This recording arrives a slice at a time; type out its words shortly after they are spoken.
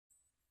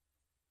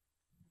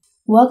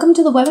Welcome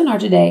to the webinar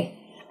today.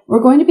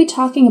 We're going to be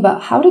talking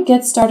about how to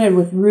get started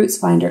with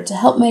RootsFinder to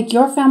help make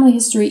your family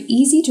history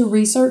easy to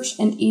research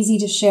and easy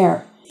to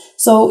share.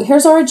 So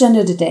here's our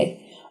agenda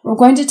today. We're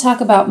going to talk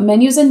about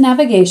menus and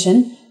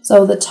navigation,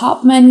 so the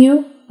top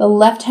menu, the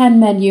left-hand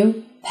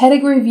menu,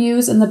 pedigree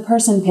views, and the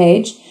person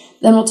page.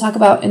 Then we'll talk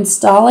about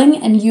installing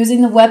and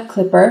using the web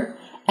clipper,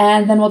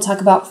 and then we'll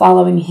talk about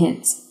following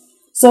hints.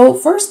 So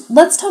first,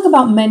 let's talk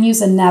about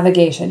menus and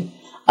navigation.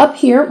 Up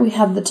here, we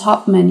have the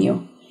top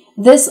menu.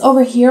 This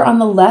over here on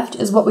the left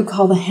is what we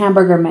call the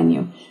hamburger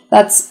menu.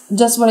 That's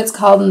just what it's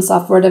called in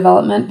software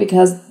development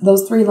because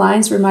those three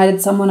lines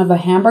reminded someone of a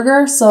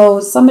hamburger,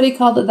 so somebody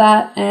called it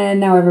that, and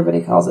now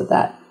everybody calls it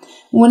that.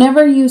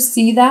 Whenever you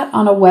see that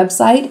on a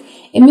website,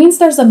 it means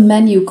there's a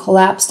menu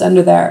collapsed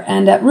under there,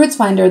 and at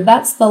RootsFinder,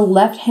 that's the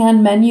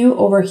left-hand menu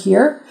over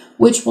here,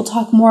 which we'll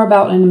talk more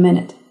about in a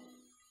minute.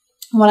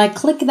 When I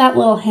click that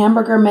little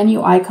hamburger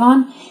menu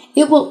icon,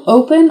 it will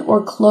open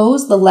or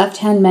close the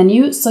left-hand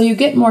menu so you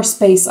get more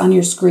space on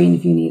your screen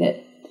if you need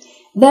it.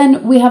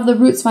 Then we have the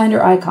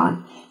RootsFinder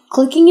icon.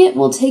 Clicking it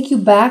will take you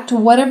back to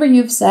whatever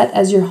you've set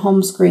as your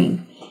home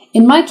screen.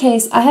 In my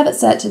case, I have it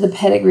set to the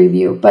pedigree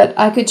view, but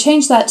I could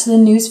change that to the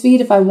newsfeed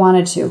if I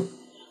wanted to.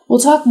 We'll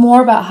talk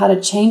more about how to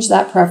change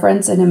that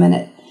preference in a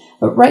minute.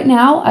 But right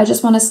now, I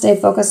just want to stay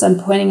focused on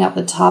pointing out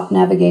the top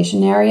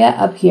navigation area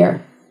up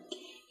here.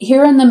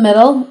 Here in the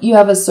middle, you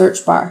have a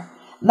search bar.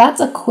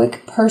 That's a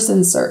quick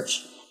person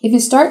search. If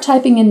you start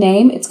typing a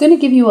name, it's going to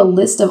give you a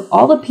list of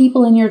all the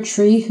people in your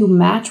tree who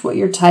match what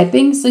you're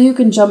typing so you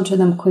can jump to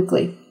them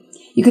quickly.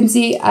 You can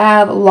see I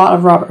have a lot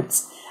of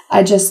Roberts.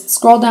 I just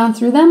scroll down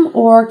through them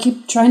or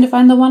keep trying to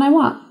find the one I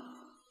want.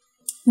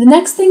 The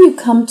next thing you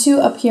come to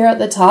up here at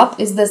the top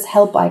is this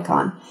help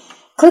icon.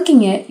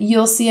 Clicking it,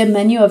 you'll see a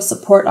menu of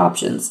support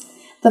options.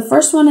 The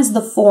first one is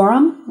the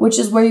forum, which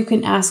is where you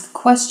can ask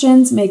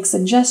questions, make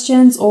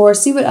suggestions, or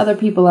see what other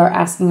people are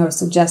asking or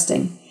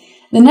suggesting.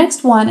 The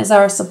next one is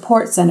our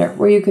support center,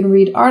 where you can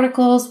read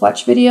articles,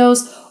 watch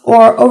videos,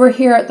 or over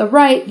here at the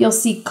right, you'll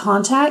see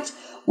contact,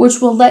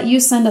 which will let you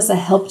send us a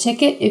help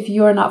ticket if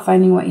you are not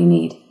finding what you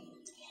need.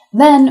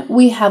 Then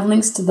we have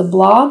links to the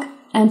blog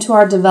and to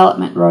our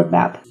development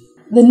roadmap.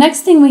 The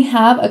next thing we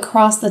have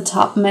across the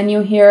top menu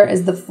here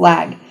is the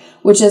flag,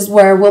 which is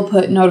where we'll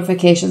put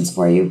notifications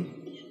for you.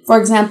 For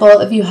example,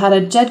 if you had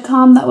a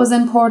GEDCOM that was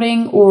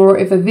importing or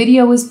if a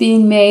video was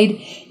being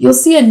made, you'll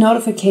see a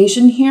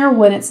notification here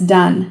when it's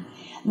done.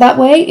 That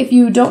way, if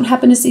you don't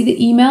happen to see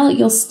the email,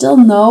 you'll still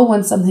know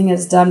when something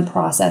is done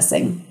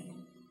processing.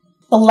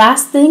 The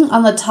last thing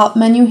on the top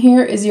menu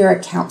here is your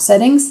account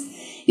settings.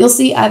 You'll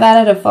see I've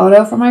added a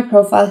photo for my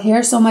profile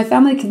here so my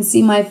family can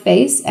see my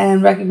face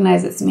and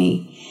recognize it's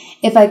me.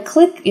 If I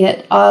click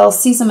it, I'll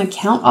see some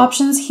account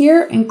options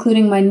here,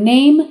 including my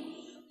name,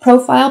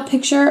 profile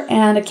picture,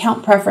 and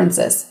account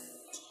preferences.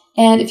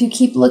 And if you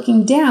keep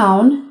looking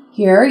down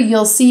here,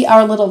 you'll see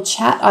our little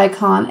chat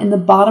icon in the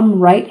bottom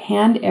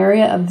right-hand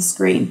area of the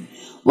screen.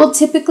 We'll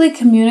typically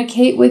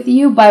communicate with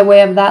you by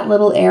way of that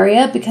little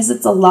area because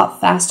it's a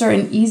lot faster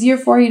and easier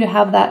for you to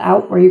have that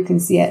out where you can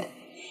see it.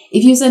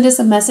 If you send us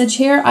a message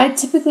here, I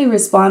typically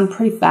respond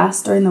pretty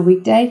fast during the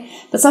weekday,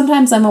 but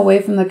sometimes I'm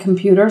away from the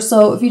computer,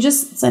 so if you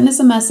just send us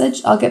a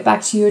message, I'll get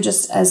back to you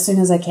just as soon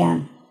as I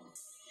can.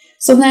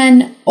 So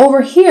then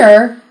over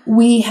here,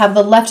 we have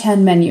the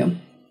left-hand menu.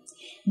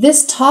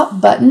 This top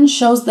button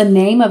shows the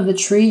name of the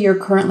tree you're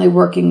currently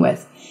working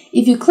with.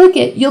 If you click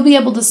it, you'll be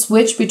able to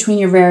switch between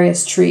your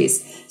various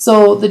trees.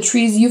 So the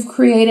trees you've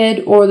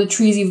created or the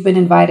trees you've been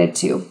invited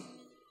to.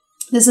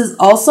 This is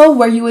also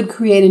where you would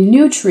create a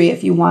new tree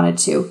if you wanted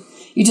to.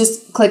 You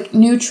just click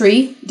New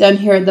Tree down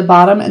here at the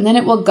bottom, and then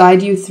it will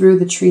guide you through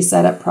the tree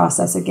setup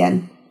process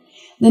again.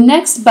 The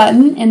next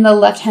button in the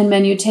left-hand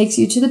menu takes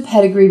you to the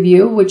pedigree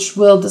view, which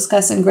we'll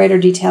discuss in greater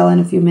detail in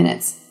a few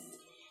minutes.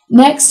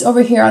 Next,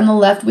 over here on the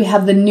left, we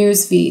have the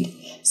news feed.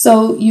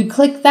 So you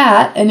click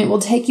that and it will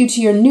take you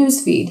to your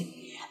news feed.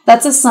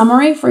 That's a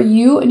summary for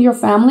you and your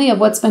family of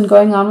what's been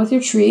going on with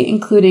your tree,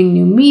 including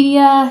new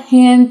media,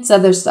 hints,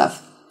 other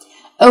stuff.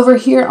 Over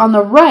here on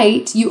the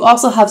right, you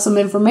also have some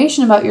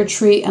information about your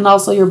tree and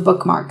also your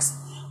bookmarks.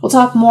 We'll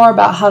talk more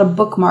about how to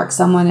bookmark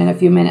someone in a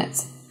few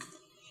minutes.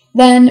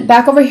 Then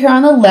back over here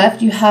on the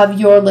left, you have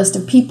your list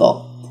of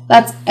people.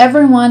 That's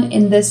everyone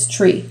in this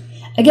tree.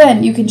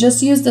 Again, you can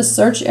just use the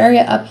search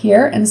area up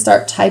here and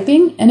start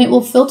typing, and it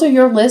will filter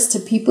your list to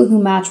people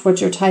who match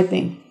what you're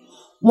typing.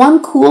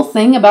 One cool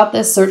thing about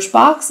this search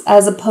box,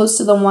 as opposed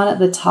to the one at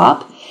the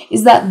top,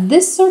 is that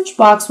this search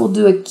box will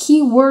do a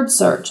keyword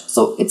search,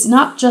 so it's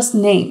not just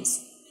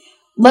names.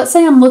 Let's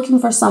say I'm looking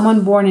for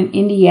someone born in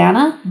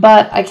Indiana,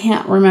 but I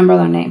can't remember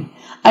their name.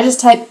 I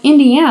just type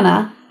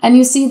Indiana, and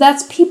you see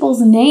that's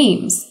people's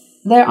names.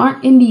 They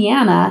aren't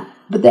Indiana,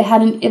 but they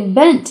had an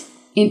event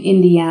in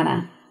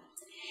Indiana.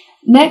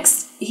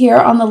 Next, here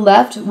on the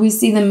left, we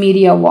see the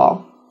media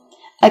wall.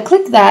 I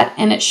click that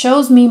and it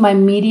shows me my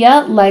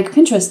media like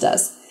Pinterest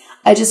does.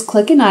 I just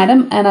click an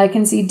item and I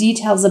can see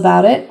details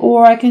about it,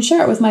 or I can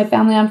share it with my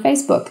family on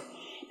Facebook.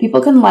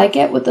 People can like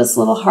it with this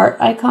little heart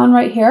icon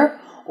right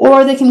here,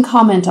 or they can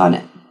comment on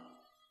it.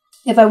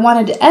 If I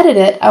wanted to edit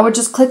it, I would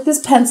just click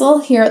this pencil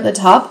here at the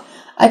top.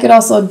 I could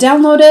also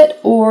download it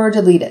or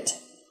delete it.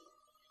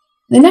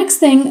 The next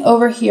thing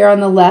over here on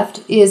the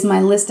left is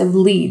my list of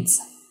leads.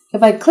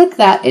 If I click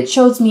that, it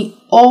shows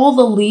me all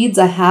the leads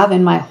I have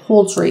in my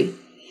whole tree.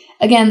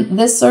 Again,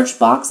 this search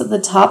box at the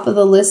top of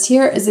the list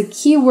here is a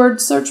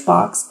keyword search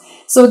box.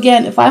 So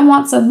again, if I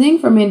want something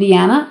from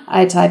Indiana,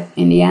 I type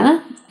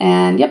Indiana,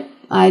 and yep,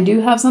 I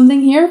do have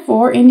something here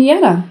for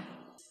Indiana.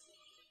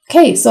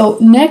 Okay, so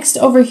next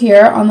over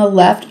here on the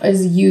left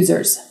is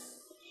users.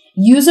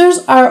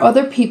 Users are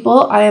other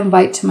people I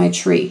invite to my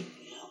tree.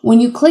 When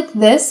you click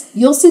this,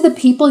 you'll see the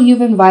people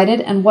you've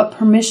invited and what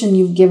permission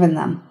you've given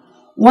them.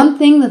 One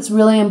thing that's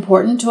really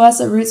important to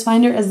us at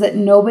RootsFinder is that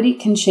nobody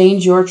can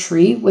change your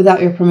tree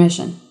without your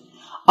permission.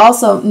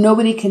 Also,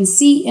 nobody can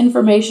see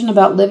information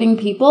about living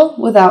people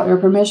without your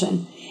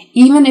permission,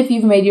 even if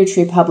you've made your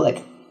tree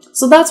public.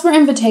 So that's where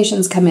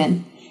invitations come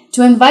in.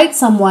 To invite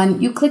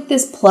someone, you click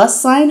this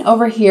plus sign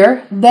over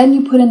here, then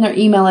you put in their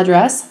email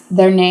address,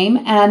 their name,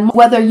 and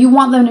whether you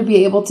want them to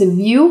be able to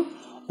view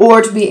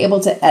or to be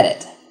able to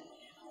edit.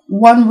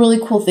 One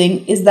really cool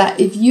thing is that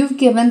if you've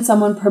given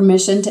someone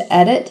permission to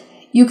edit,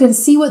 you can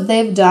see what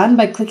they've done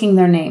by clicking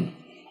their name.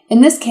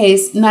 In this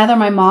case, neither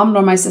my mom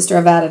nor my sister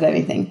have added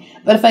anything,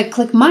 but if I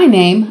click my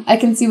name, I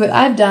can see what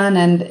I've done,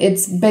 and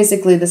it's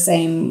basically the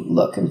same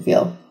look and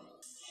feel.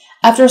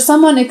 After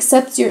someone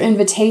accepts your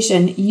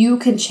invitation, you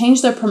can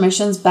change their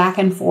permissions back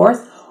and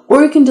forth,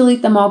 or you can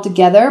delete them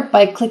altogether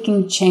by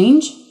clicking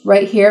change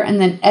right here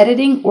and then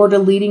editing or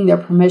deleting their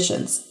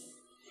permissions.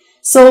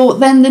 So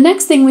then the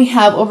next thing we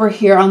have over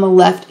here on the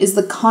left is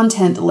the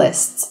content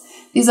lists.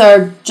 These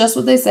are just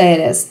what they say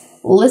it is,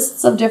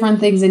 lists of different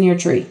things in your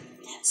tree.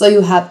 So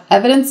you have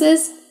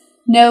evidences,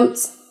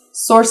 notes,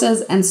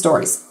 sources, and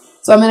stories.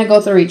 So I'm going to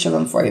go through each of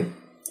them for you.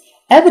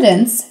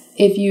 Evidence,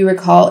 if you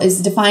recall,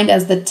 is defined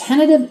as the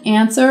tentative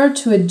answer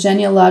to a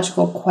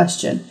genealogical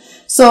question.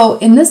 So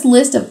in this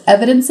list of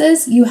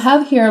evidences, you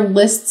have here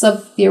lists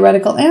of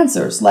theoretical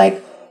answers,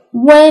 like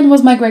when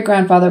was my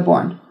great-grandfather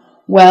born?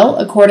 Well,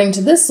 according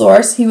to this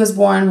source, he was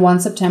born 1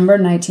 September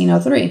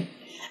 1903.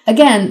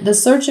 Again, the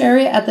search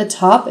area at the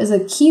top is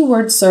a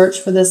keyword search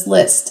for this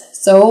list.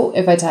 So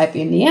if I type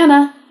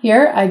Indiana,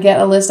 here I get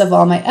a list of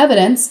all my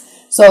evidence,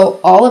 so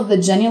all of the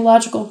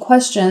genealogical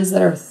questions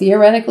that are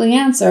theoretically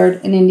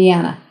answered in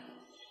Indiana.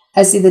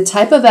 I see the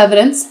type of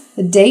evidence,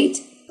 the date,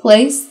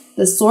 place,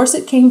 the source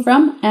it came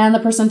from, and the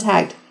person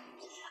tagged.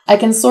 I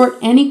can sort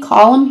any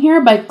column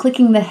here by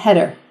clicking the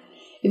header.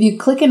 If you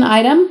click an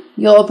item,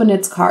 you'll open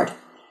its card.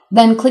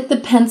 Then click the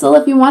pencil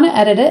if you want to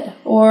edit it,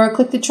 or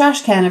click the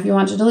trash can if you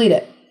want to delete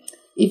it.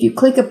 If you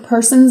click a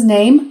person's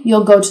name,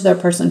 you'll go to their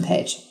person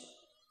page.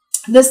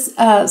 This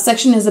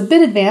section is a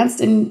bit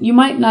advanced and you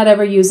might not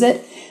ever use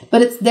it,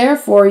 but it's there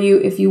for you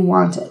if you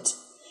want it.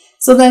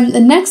 So then the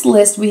next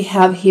list we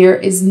have here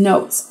is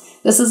notes.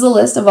 This is a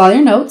list of all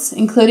your notes,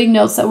 including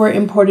notes that were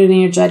imported in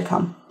your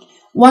GEDCOM.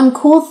 One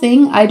cool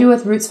thing I do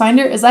with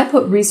RootsFinder is I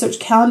put research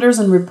calendars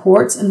and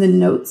reports in the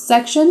notes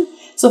section.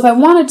 So if I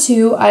wanted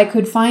to, I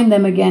could find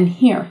them again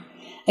here.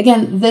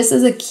 Again, this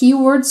is a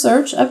keyword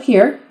search up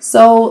here.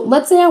 So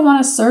let's say I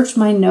want to search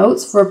my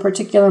notes for a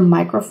particular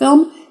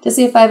microfilm to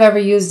see if I've ever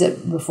used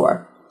it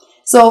before.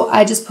 So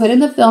I just put in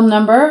the film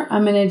number.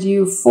 I'm going to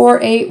do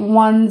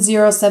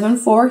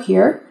 481074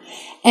 here.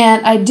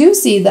 And I do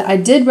see that I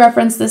did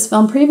reference this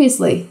film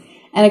previously.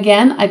 And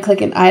again, I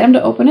click an item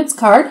to open its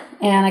card,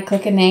 and I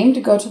click a name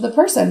to go to the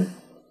person.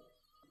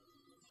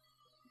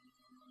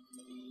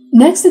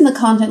 Next in the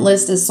content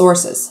list is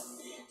sources.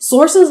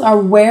 Sources are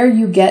where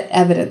you get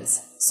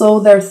evidence. So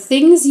they're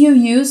things you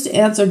use to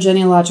answer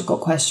genealogical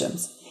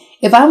questions.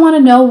 If I want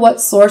to know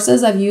what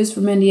sources I've used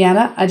from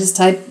Indiana, I just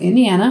type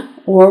Indiana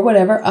or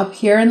whatever up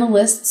here in the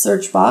list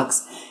search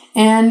box,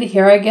 and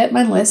here I get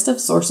my list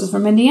of sources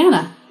from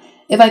Indiana.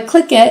 If I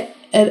click it,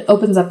 it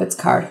opens up its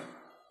card.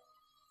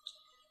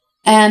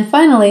 And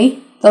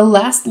finally, the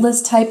last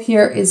list type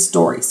here is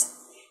stories.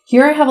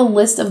 Here I have a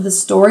list of the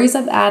stories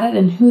I've added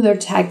and who they're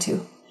tagged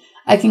to.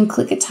 I can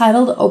click a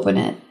title to open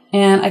it,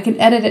 and I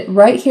can edit it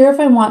right here if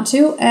I want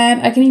to,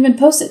 and I can even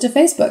post it to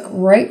Facebook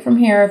right from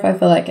here if I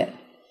feel like it.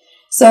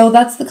 So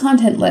that's the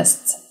content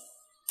lists.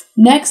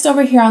 Next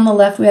over here on the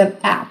left we have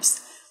apps.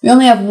 We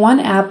only have one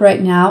app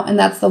right now, and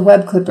that's the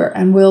web clipper,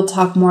 and we'll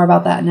talk more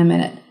about that in a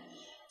minute.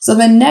 So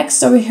then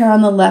next over here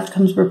on the left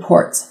comes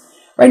reports.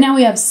 Right now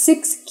we have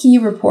 6 key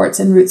reports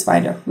in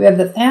RootsFinder. We have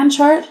the fan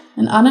chart,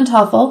 an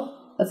Anantafel,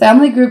 a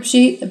family group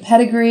sheet, a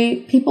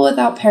pedigree, people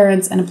without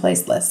parents, and a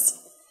place list.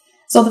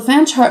 So the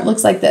fan chart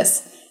looks like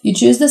this. You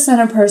choose the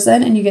center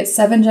person and you get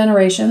 7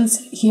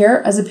 generations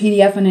here as a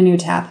PDF in a new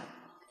tab.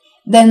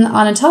 Then the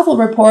Anantafel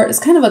report is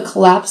kind of a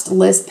collapsed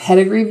list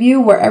pedigree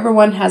view where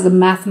everyone has a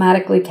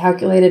mathematically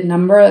calculated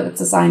number that's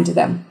assigned to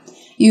them.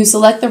 You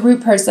select the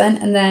root person,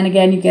 and then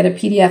again you get a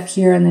PDF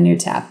here in the new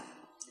tab.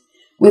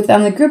 With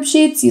family group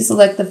sheets, you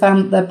select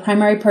the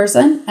primary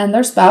person and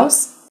their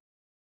spouse.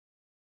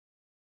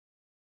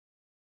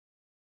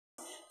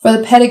 For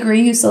the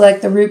pedigree, you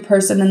select the root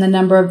person and the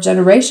number of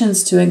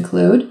generations to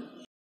include.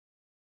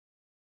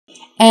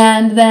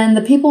 And then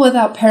the people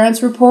without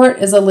parents report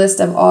is a list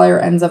of all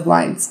your ends of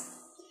lines.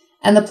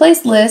 And the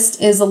place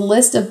list is a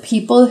list of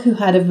people who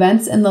had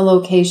events in the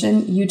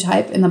location you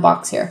type in the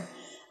box here.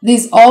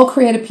 These all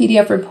create a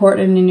PDF report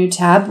in a new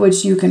tab,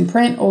 which you can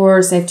print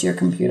or save to your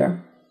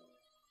computer.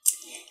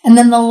 And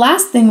then the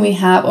last thing we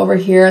have over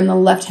here in the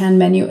left-hand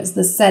menu is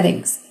the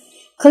settings.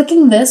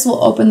 Clicking this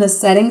will open the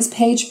settings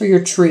page for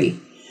your tree.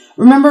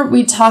 Remember,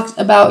 we talked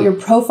about your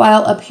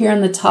profile up here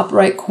in the top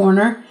right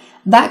corner.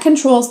 That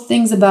controls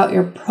things about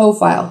your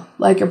profile,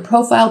 like your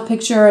profile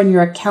picture and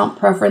your account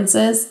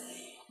preferences.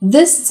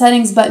 This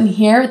settings button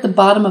here at the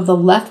bottom of the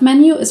left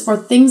menu is for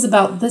things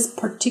about this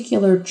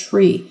particular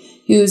tree,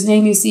 whose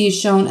name you see is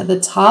shown at the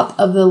top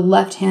of the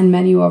left-hand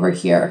menu over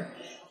here.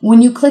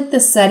 When you click the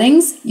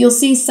settings, you'll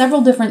see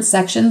several different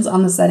sections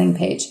on the setting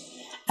page.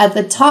 At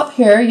the top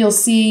here, you'll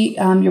see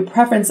your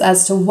preference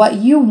as to what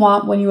you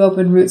want when you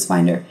open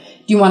RootsFinder.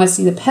 Do you want to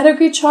see the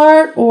pedigree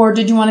chart, or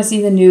did you want to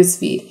see the news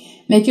feed?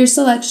 Make your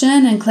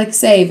selection and click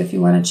Save if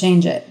you want to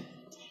change it.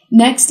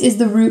 Next is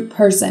the root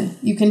person.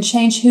 You can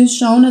change who's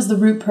shown as the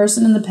root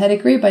person in the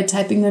pedigree by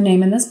typing their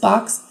name in this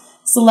box,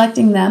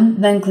 selecting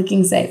them, then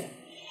clicking Save.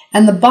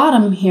 And the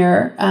bottom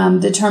here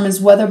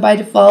determines whether by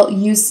default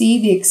you see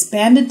the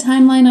expanded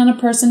timeline on a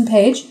person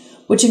page,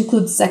 which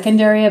includes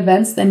secondary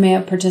events they may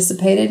have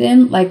participated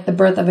in, like the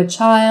birth of a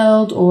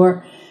child,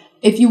 or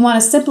if you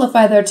want to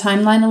simplify their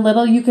timeline a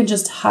little, you can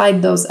just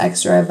hide those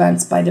extra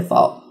events by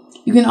default.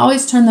 You can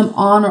always turn them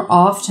on or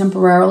off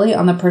temporarily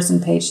on the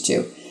person page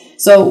too.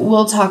 So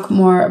we'll talk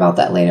more about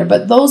that later,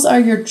 but those are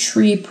your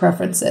tree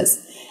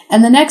preferences.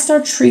 And the next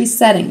are tree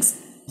settings.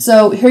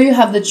 So here you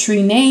have the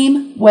tree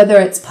name, whether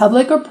it's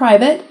public or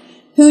private,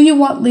 who you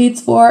want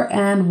leads for,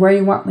 and where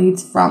you want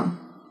leads from.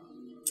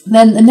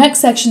 Then the next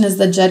section is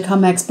the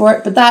GEDCOM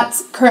export, but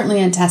that's currently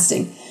in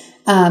testing.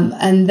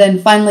 And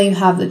then finally you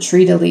have the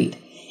tree delete.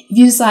 If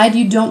you decide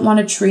you don't want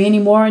a tree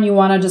anymore and you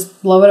want to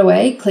just blow it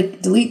away,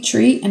 click delete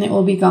tree and it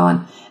will be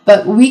gone.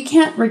 But we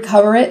can't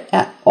recover it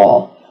at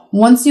all.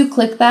 Once you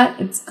click that,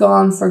 it's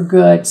gone for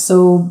good.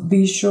 So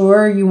be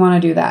sure you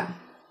want to do that.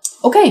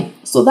 Okay,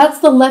 so that's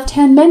the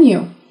left-hand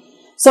menu.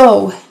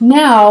 So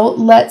now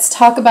let's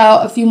talk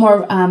about a few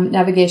more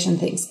navigation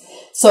things.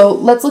 So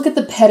let's look at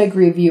the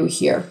pedigree view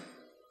here.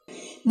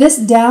 This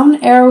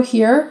down arrow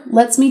here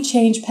lets me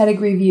change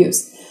pedigree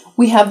views.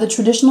 We have the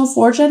traditional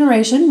 4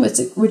 generation,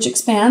 which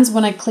expands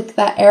when I click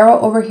that arrow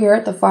over here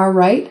at the far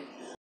right.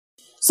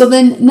 So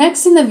then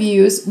next in the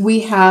views,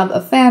 we have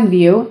a fan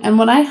view. And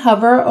when I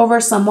hover over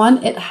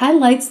someone, it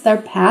highlights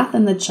their path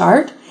in the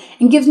chart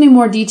and gives me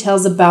more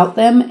details about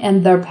them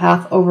and their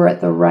path over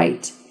at the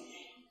right.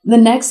 The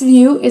next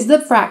view is the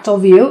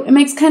fractal view. It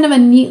makes kind of a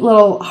neat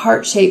little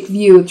heart-shaped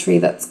view tree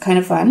that's kind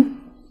of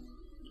fun.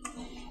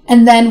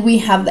 And then we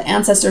have the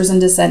ancestors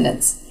and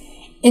descendants.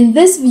 In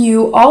this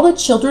view, all the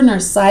children are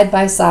side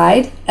by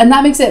side, and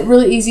that makes it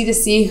really easy to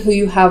see who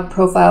you have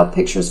profile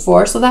pictures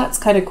for, so that's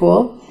kind of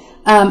cool.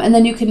 And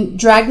then you can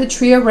drag the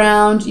tree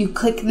around. You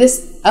click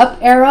this up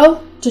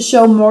arrow to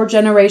show more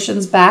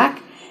generations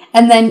back,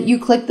 and then you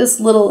click this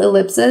little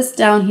ellipsis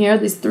down here,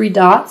 these 3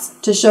 dots,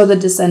 to show the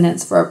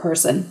descendants for a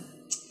person.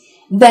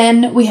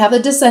 Then we have the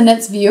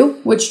descendants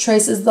view, which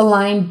traces the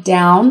line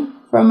down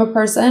from a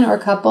person or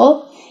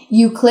couple.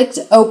 You click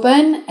to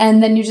open,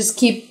 and then you just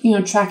keep,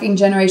 tracking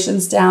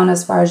generations down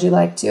as far as you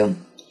like to.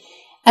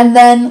 And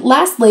then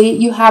lastly,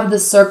 you have the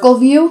circle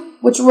view,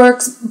 which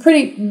works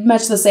pretty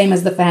much the same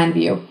as the fan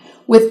view.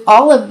 With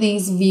all of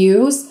these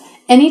views,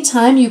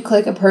 anytime you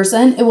click a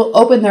person, it will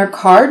open their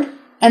card,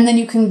 and then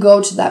you can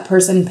go to that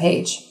person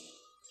page.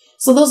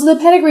 So those are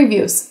the pedigree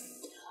views.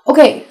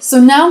 Okay, so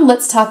now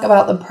let's talk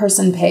about the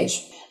person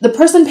page. The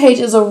person page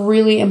is a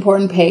really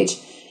important page.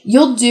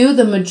 You'll do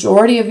the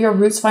majority of your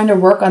RootsFinder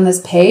work on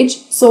this page,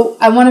 so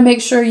I want to make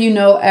sure you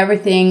know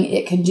everything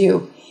it can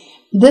do.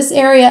 This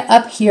area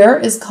up here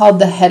is called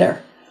the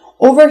header.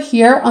 Over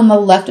here on the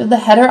left of the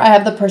header, I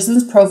have the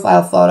person's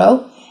profile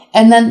photo,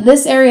 and then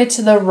this area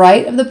to the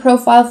right of the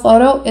profile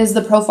photo is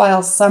the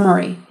profile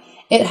summary.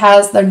 It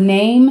has their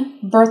name,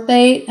 birth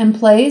date and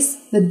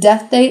place, the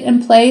death date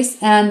and place,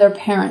 and their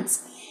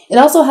parents. It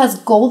also has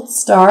gold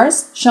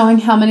stars showing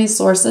how many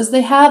sources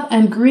they have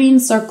and green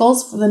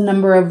circles for the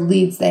number of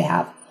leads they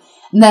have.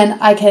 And then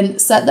I can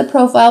set the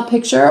profile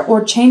picture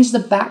or change the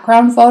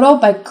background photo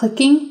by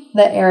clicking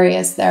the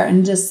areas there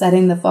and just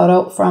setting the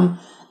photo from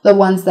the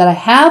ones that I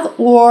have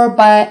or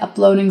by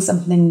uploading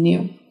something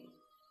new.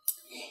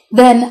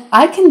 Then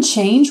I can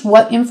change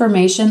what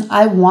information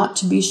I want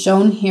to be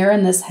shown here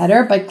in this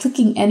header by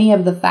clicking any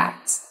of the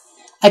facts.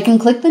 I can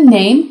click the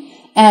name,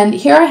 and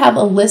here I have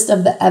a list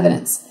of the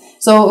evidence.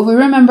 So if we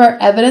remember,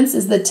 evidence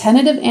is the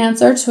tentative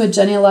answer to a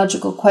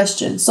genealogical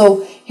question.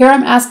 So here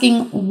I'm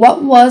asking,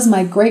 what was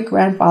my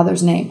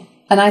great-grandfather's name?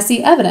 And I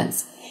see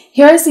evidence.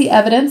 Here I see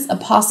evidence, a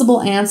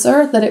possible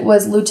answer, that it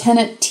was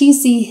Lieutenant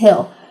T.C.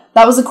 Hill.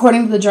 That was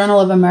according to the Journal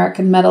of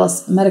American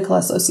Medical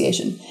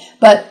Association.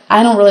 But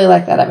I don't really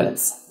like that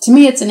evidence. To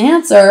me, it's an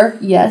answer,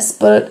 yes,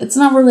 but it's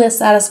not really a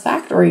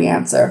satisfactory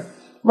answer.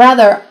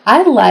 Rather,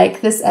 I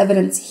like this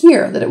evidence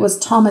here, that it was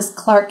Thomas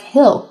Clark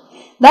Hill.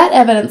 That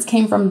evidence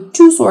came from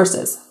 2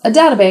 sources, a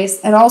database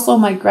and also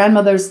my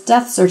grandmother's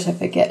death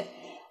certificate.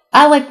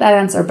 I like that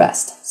answer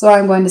best, so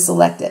I'm going to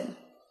select it.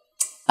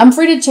 I'm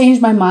free to change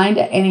my mind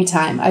at any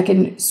time. I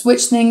can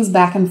switch things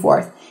back and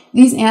forth.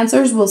 These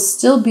answers will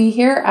still be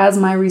here as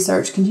my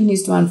research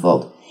continues to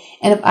unfold.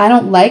 And if I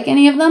don't like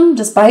any of them,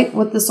 despite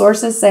what the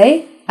sources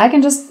say, I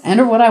can just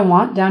enter what I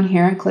want down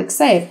here and click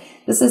Save.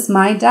 This is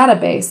my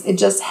database. It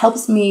just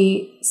helps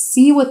me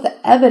see what the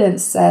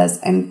evidence says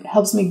and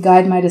helps me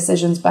guide my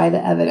decisions by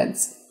the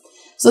evidence.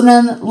 So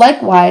then,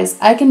 likewise,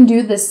 I can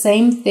do the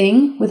same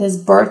thing with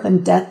his birth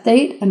and death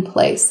date and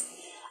place.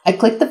 I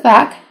click the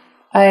fact,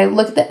 I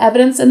look at the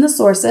evidence in the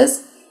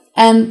sources,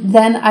 and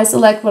then I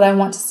select what I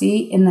want to see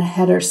in the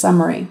header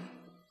summary.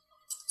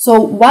 So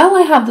while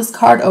I have this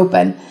card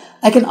open,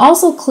 I can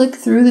also click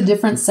through the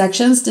different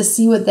sections to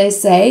see what they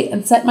say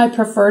and set my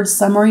preferred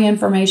summary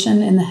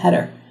information in the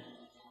header.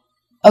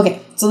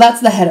 Okay, so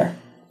that's the header.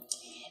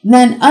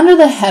 Then under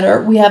the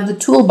header, we have the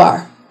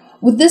toolbar.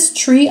 With this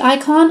tree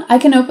icon, I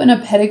can open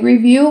a pedigree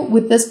view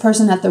with this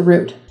person at the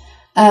root.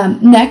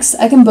 Next,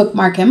 I can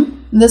bookmark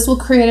him. This will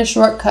create a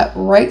shortcut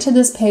right to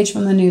this page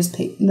from the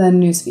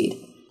news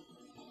feed.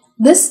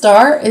 This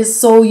star is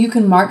so you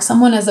can mark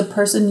someone as a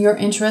person you're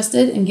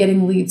interested in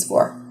getting leads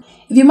for.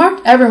 If you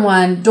marked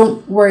everyone,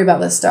 don't worry about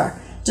this star.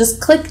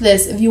 Just click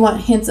this if you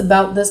want hints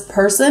about this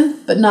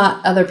person, but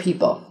not other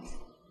people.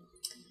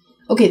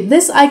 Okay,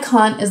 this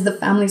icon is the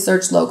Family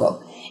Search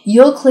logo.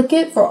 You'll click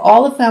it for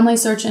all the Family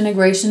Search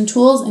integration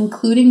tools,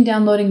 including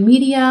downloading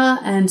media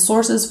and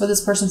sources for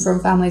this person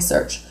from Family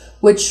Search,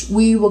 which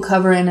we will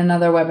cover in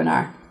another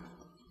webinar.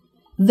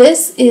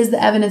 This is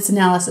the evidence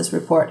analysis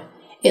report.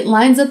 It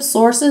lines up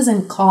sources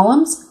and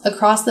columns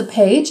across the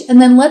page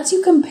and then lets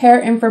you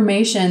compare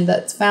information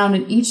that's found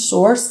in each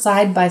source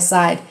side by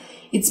side.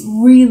 It's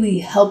really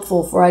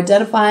helpful for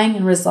identifying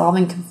and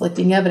resolving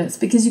conflicting evidence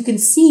because you can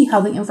see how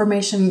the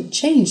information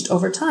changed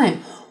over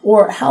time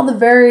or how the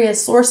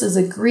various sources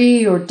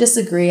agree or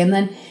disagree, and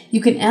then you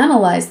can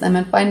analyze them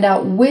and find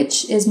out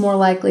which is more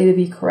likely to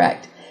be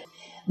correct.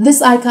 This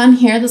icon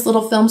here, this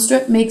little film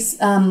strip,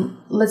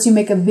 lets you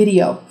make a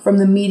video from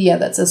the media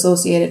that's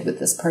associated with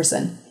this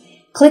person.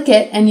 Click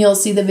it and you'll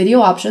see the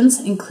video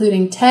options,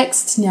 including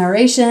text,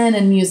 narration,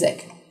 and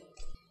music.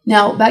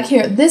 Now, back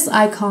here, this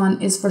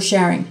icon is for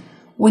sharing.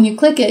 When you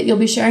click it, you'll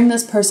be sharing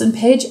this person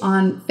page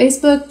on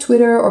Facebook,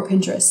 Twitter, or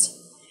Pinterest.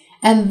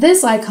 And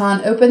this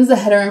icon opens the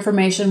header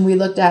information we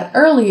looked at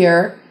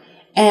earlier,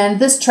 and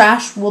this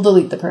trash will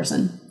delete the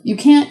person. You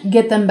can't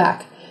get them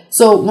back.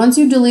 So once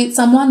you delete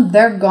someone,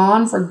 they're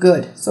gone for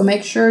good. So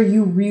make sure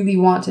you really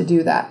want to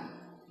do that.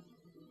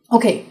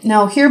 Okay,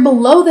 now here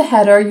below the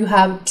header, you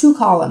have 2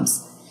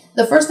 columns.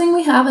 The first thing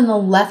we have in the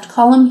left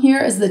column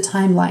here is the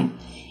timeline.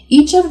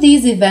 Each of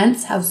these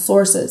events have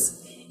sources.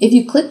 If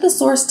you click the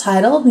source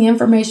title, the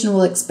information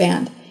will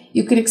expand.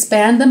 You can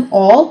expand them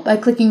all by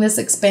clicking this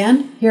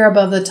expand here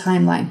above the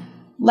timeline.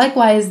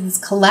 Likewise, this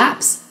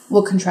collapse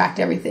will contract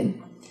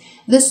everything.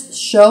 This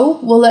show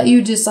will let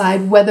you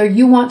decide whether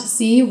you want to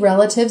see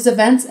relatives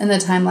events in the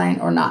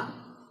timeline or not.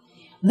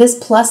 This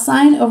plus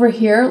sign over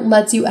here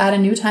lets you add a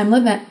new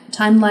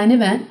timeline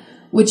event,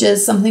 which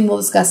is something we'll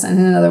discuss in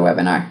another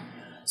webinar.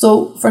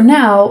 So for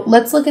now,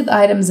 let's look at the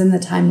items in the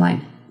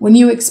timeline. When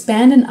you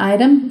expand an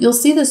item, you'll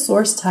see the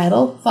source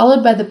title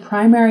followed by the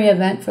primary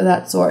event for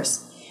that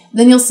source.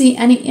 Then you'll see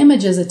any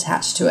images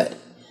attached to it.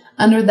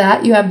 Under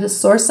that, you have the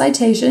source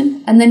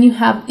citation, and then you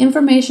have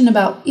information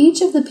about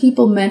each of the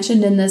people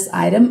mentioned in this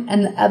item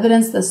and the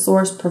evidence the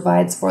source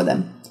provides for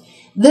them.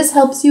 This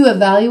helps you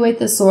evaluate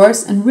the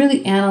source and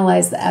really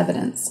analyze the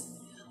evidence.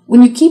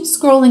 When you keep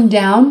scrolling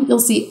down, you'll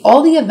see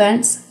all the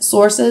events,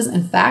 sources,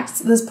 and facts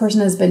this person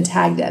has been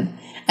tagged in.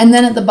 And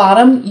then at the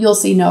bottom, you'll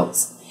see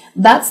notes.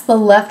 That's the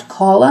left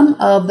column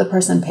of the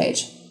person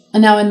page.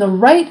 And now in the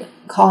right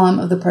column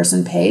of the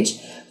person page,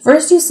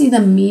 first you see the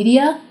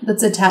media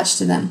that's attached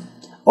to them.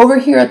 Over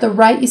here at the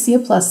right, you see a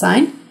plus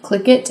sign.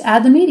 Click it to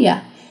add the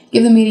media.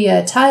 Give the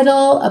media a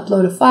title,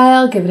 upload a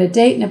file, give it a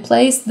date and a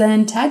place,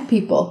 then tag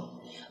people.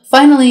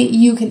 Finally,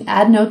 you can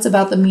add notes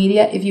about the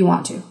media if you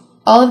want to.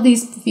 All of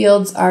these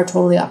fields are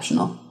totally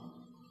optional.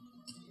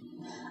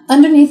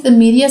 Underneath the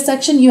media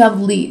section, you have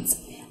leads.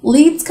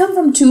 Leads come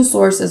from 2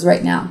 sources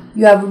right now.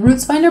 You have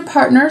RootsFinder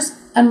partners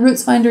and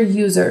RootsFinder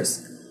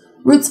users.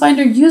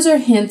 RootsFinder user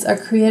hints are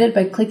created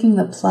by clicking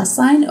the plus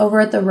sign over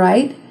at the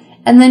right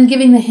and then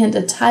giving the hint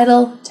a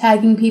title,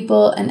 tagging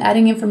people, and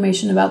adding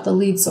information about the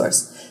lead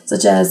source,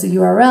 such as the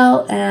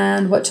URL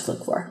and what to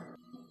look for.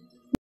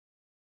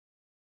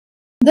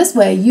 This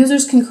way,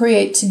 users can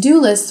create to-do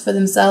lists for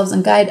themselves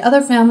and guide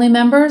other family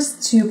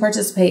members to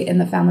participate in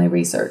the family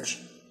research.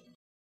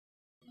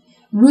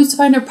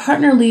 RootsFinder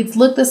partner leads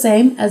look the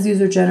same as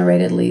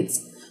user-generated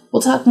leads.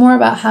 We'll talk more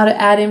about how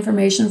to add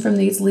information from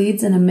these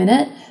leads in a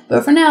minute,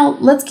 but for now,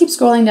 let's keep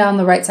scrolling down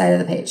the right side of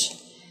the page.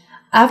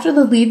 After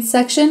the leads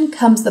section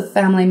comes the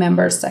family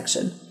members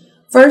section.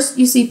 First,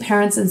 you see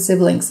parents and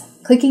siblings.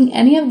 Clicking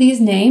any of these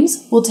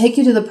names will take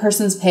you to the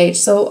person's page,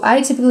 so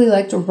I typically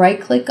like to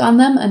right-click on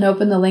them and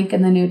open the link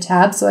in the new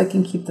tab so I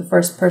can keep the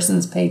first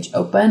person's page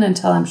open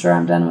until I'm sure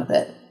I'm done with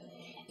it.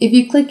 If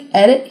you click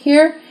Edit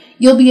here,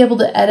 you'll be able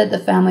to edit the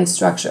family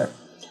structure.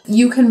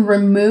 You can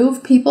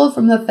remove people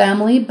from the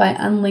family by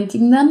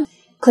unlinking them.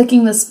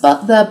 Clicking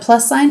the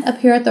plus sign up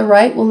here at the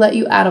right will let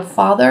you add a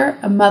father,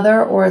 a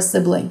mother, or a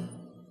sibling.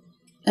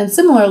 And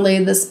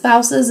similarly, the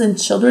spouses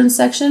and children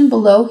section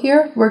below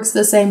here works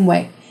the same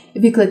way.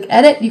 If you click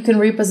Edit, you can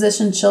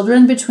reposition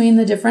children between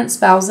the different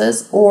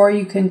spouses, or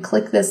you can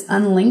click this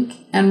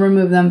unlink and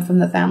remove them from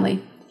the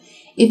family.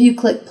 If you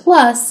click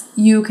plus,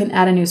 you can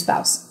add a new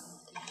spouse.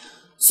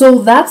 So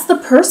that's the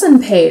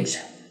person page.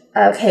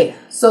 Okay,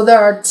 so there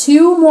are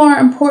two more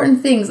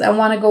important things I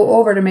want to go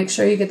over to make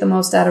sure you get the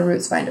most out of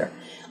RootsFinder.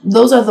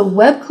 Those are the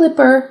web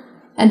clipper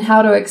and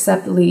how to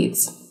accept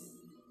leads.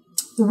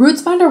 The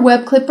RootsFinder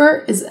web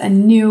clipper is a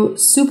new,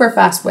 super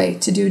fast way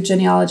to do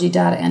genealogy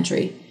data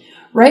entry.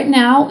 Right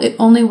now, it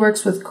only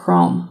works with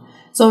Chrome.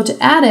 So to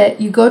add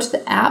it, you go to the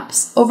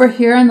apps over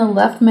here in the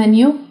left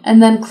menu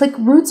and then click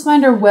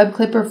RootsFinder web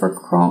clipper for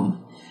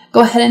Chrome.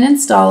 Go ahead and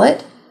install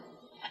it.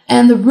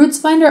 And the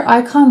RootsFinder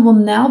icon will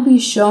now be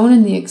shown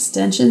in the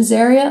extensions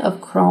area of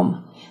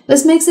Chrome.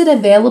 This makes it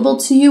available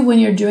to you when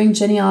you're doing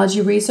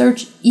genealogy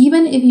research,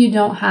 even if you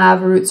don't have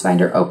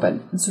RootsFinder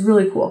open. It's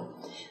really cool.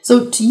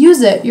 So to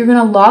use it, you're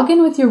going to log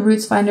in with your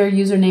RootsFinder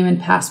username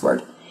and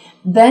password.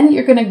 Then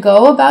you're going to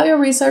go about your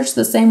research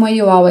the same way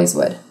you always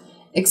would.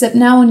 Except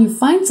now when you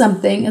find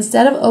something,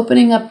 instead of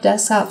opening up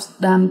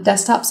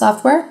desktop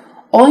software,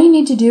 all you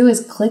need to do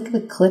is click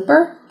the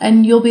clipper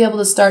and you'll be able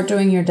to start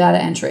doing your data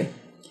entry.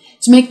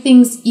 To make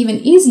things even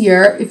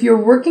easier, if you're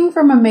working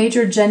from a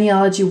major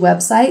genealogy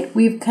website,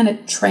 we've kind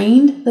of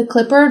trained the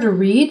clipper to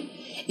read.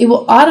 It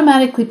will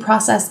automatically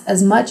process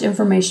as much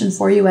information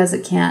for you as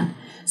it can.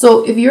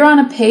 So if you're on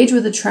a page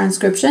with a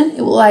transcription,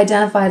 it will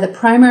identify the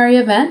primary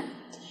event,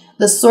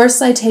 the source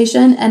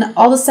citation, and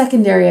all the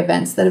secondary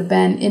events that have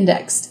been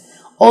indexed.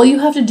 All you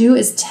have to do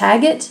is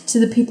tag it to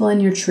the people in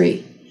your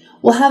tree.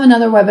 We'll have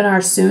another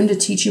webinar soon to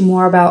teach you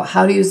more about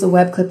how to use the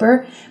web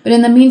clipper, but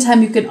in the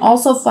meantime, you can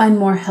also find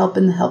more help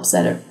in the Help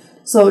Center.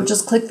 So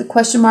just click the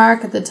question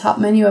mark at the top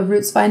menu of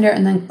RootsFinder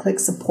and then click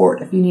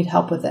Support if you need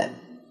help with it.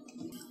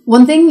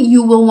 One thing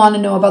you will want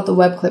to know about the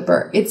web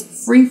clipper,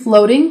 it's free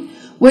floating,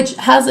 which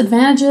has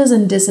advantages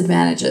and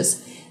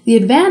disadvantages. The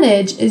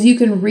advantage is you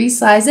can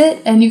resize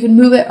it and you can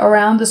move it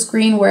around the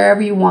screen wherever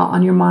you want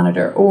on your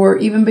monitor, or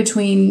even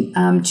between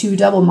two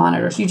double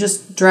monitors. You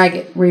just drag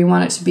it where you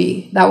want it to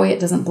be. That way it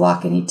doesn't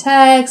block any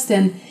text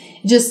and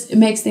it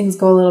makes things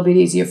go a little bit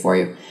easier for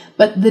you.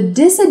 But the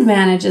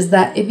disadvantage is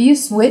that if you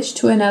switch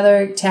to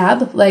another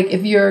tab, like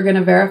if you're going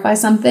to verify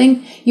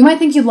something, you might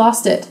think you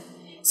lost it.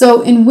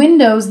 So in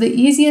Windows, the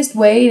easiest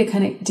way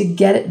to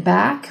get it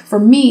back for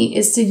me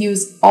is to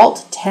use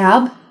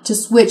Alt-Tab to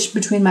switch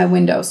between my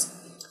windows.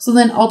 So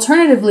then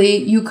alternatively,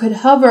 you could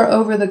hover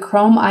over the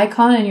Chrome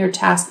icon in your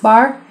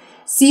taskbar,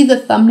 see the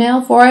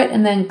thumbnail for it,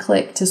 and then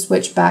click to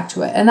switch back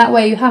to it. And that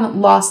way you haven't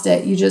lost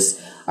it, you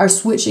just are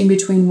switching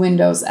between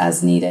windows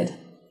as needed.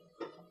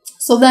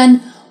 So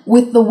then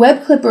with the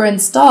web clipper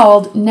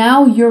installed,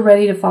 now you're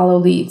ready to follow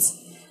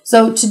leads.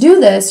 So to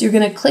do this, you're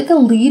going to click a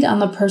lead on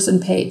the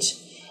person page.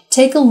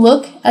 Take a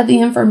look at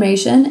the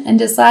information and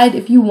decide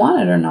if you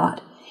want it or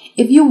not.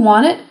 If you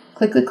want it,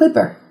 click the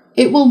clipper.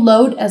 It will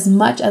load as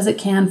much as it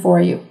can for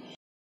you.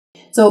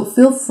 So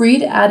feel free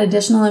to add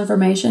additional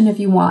information if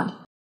you want.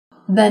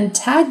 Then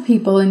tag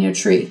people in your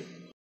tree.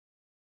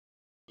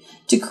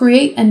 To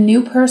create a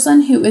new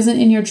person who isn't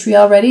in your tree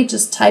already,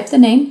 just type the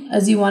name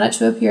as you want it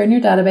to appear in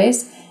your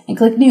database and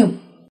click New.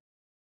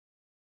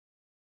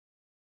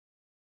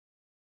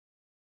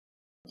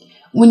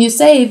 When you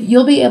save,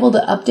 you'll be able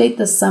to update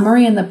the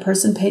summary and the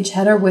person page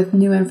header with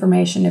new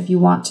information if you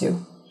want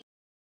to.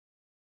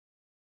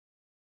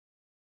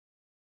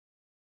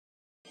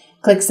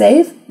 Click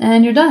Save,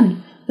 and you're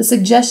done. The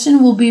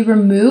suggestion will be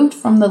removed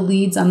from the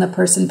leads on the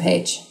person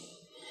page.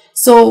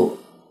 So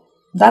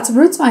that's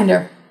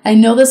RootsFinder. I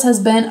know this has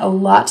been a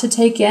lot to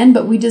take in,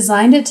 but we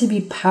designed it to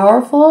be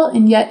powerful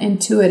and yet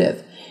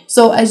intuitive.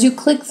 So as you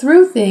click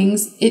through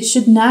things, it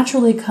should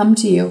naturally come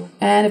to you.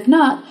 And if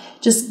not,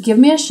 just give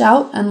me a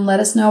shout and let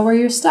us know where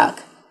you're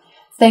stuck.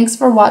 Thanks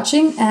for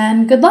watching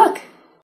and good luck.